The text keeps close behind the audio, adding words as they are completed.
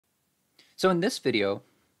So in this video,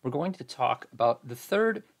 we're going to talk about the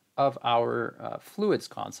third of our fluids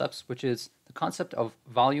concepts, which is the concept of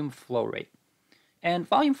volume flow rate. And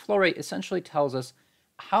volume flow rate essentially tells us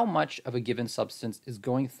how much of a given substance is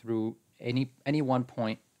going through any one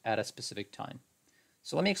point at a specific time.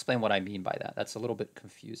 So let me explain what I mean by that. That's a little bit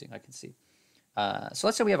confusing, I can see. So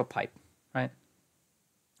let's say we have a pipe, right?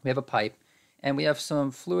 We have a pipe, and we have some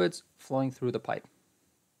fluids flowing through the pipe,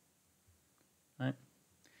 right?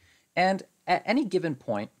 And at any given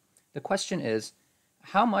point, the question is,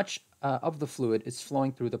 how much of the fluid is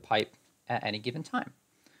flowing through the pipe at any given time?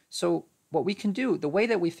 So what we can do, the way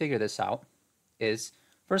that we figure this out is,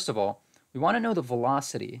 first of all, we want to know the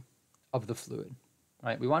velocity of the fluid,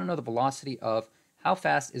 right? We want to know the velocity of how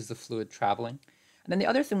fast is the fluid traveling. And then the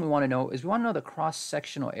other thing we want to know is we want to know the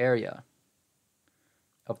cross-sectional area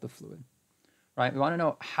of the fluid, right? We want to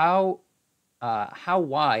know how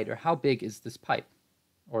wide or how big is this pipe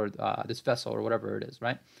or this vessel or whatever it is,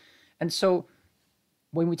 right? And so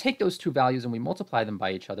when we take those two values and we multiply them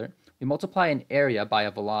by each other, we multiply an area by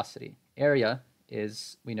a velocity. Area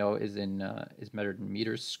is, we know, is measured in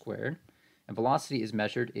meters squared, and velocity is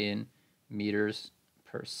measured in meters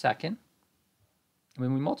per second. And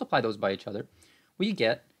when we multiply those by each other, we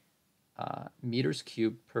get meters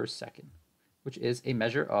cubed per second, which is a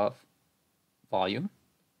measure of volume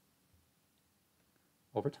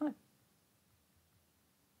over time.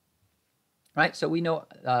 Right? So we know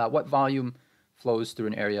what volume flows through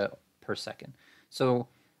an area per second. So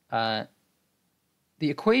the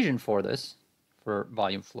equation for this, for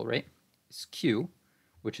volume flow rate, is Q,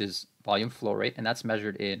 which is volume flow rate, and that's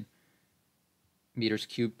measured in meters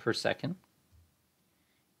cubed per second,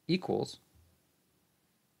 equals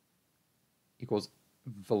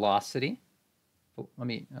velocity. Let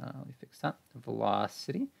me fix that. The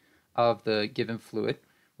velocity of the given fluid,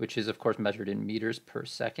 which is of course measured in meters per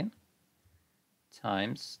second,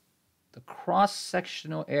 times the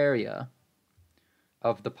cross-sectional area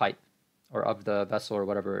of the pipe or of the vessel or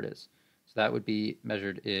whatever it is. So that would be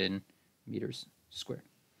measured in meters squared.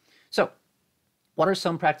 So what are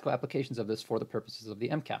some practical applications of this for the purposes of the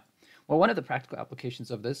MCAT? Well, one of the practical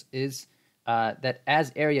applications of this is that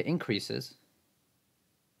as area increases,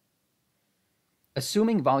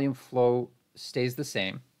 assuming volume flow stays the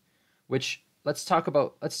same, which let's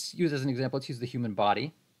use as an example, let's use the human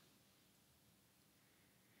body.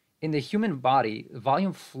 In the human body, the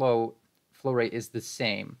volume flow rate is the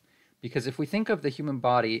same, because if we think of the human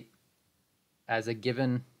body as a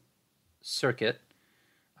given circuit,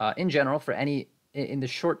 in general, in the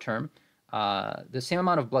short term, the same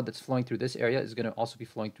amount of blood that's flowing through this area is going to also be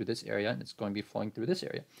flowing through this area, and it's going to be flowing through this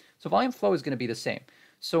area. So volume flow is going to be the same.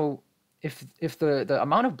 So if the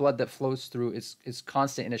amount of blood that flows through is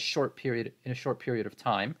constant in a short period of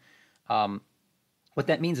time, what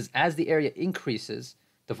that means is as the area increases,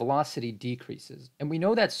 the velocity decreases. And we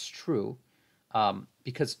know that's true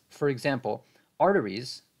because, for example,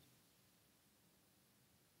 arteries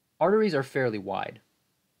are fairly wide,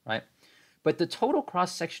 right? But the total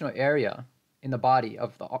cross-sectional area in the body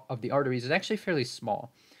of the arteries is actually fairly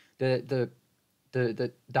small. The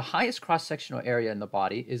highest cross-sectional area in the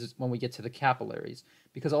body is when we get to the capillaries,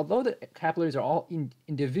 because although the capillaries are all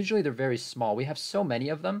individually, they're very small. We have so many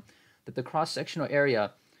of them that the cross-sectional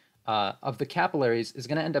area of the capillaries is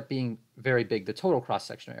going to end up being very big, the total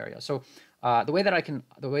cross-sectional area. So the way that I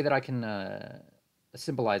can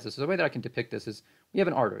symbolize this, or the way that I can depict this is we have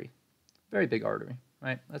an artery, very big artery,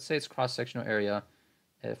 right? Let's say its cross-sectional area,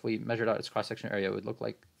 if we measured out its cross-sectional area, it would look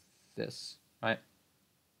like this, right?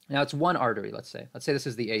 Now it's one artery, let's say this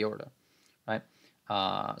is the aorta, right?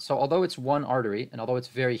 So although it's one artery, and although it's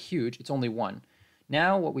very huge, it's only one.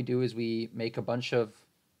 Now what we do is we make a bunch of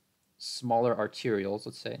smaller arterioles,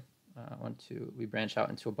 let's say, we branch out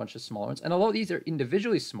into a bunch of smaller ones. And although these are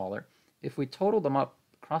individually smaller, if we total them up,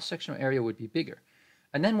 cross-sectional area would be bigger.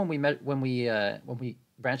 And then when we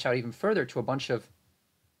branch out even further to a bunch of,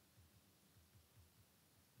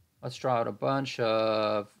 let's draw out a bunch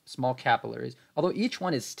of small capillaries. Although each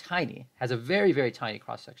one is tiny, has a very, very tiny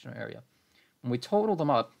cross-sectional area. When we total them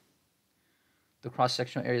up, the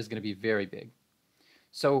cross-sectional area is going to be very big.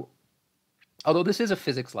 So although this is a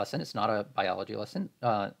physics lesson, it's not a biology lesson,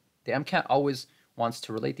 the MCAT always wants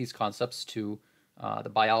to relate these concepts to how the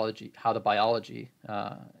biology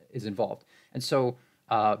is involved. And so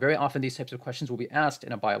very often these types of questions will be asked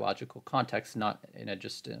in a biological context, not in a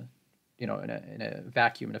in a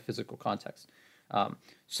vacuum, in a physical context.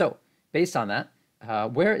 So based on that,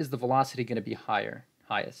 where is the velocity going to be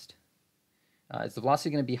highest? Is the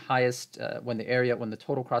velocity going to be highest when the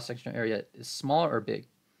total cross-sectional area is smaller or big?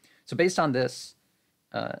 So based on this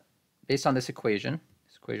equation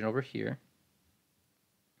over here,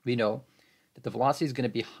 we know that the velocity is going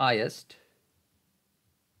to be highest.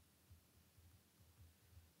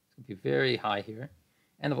 It's going to be very high here.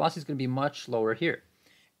 And the velocity is going to be much lower here.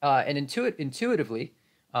 And intuitively,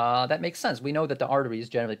 that makes sense. We know that the arteries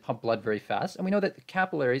generally pump blood very fast. And we know that the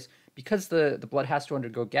capillaries, because the blood has to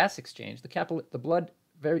undergo gas exchange, the blood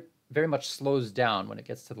very much slows down when it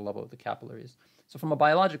gets to the level of the capillaries. So from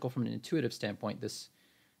an intuitive standpoint, this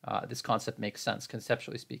concept makes sense,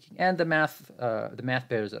 conceptually speaking. And the math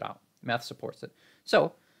bears it out. Math supports it.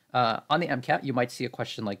 So on the MCAT, you might see a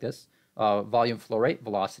question like this: volume flow rate,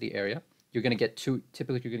 velocity, area. You're going to get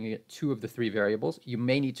typically you're going to get two of the three variables. You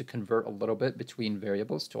may need to convert a little bit between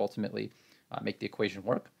variables to ultimately make the equation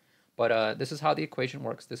work. But this is how the equation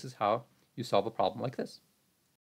works. This is how you solve a problem like this.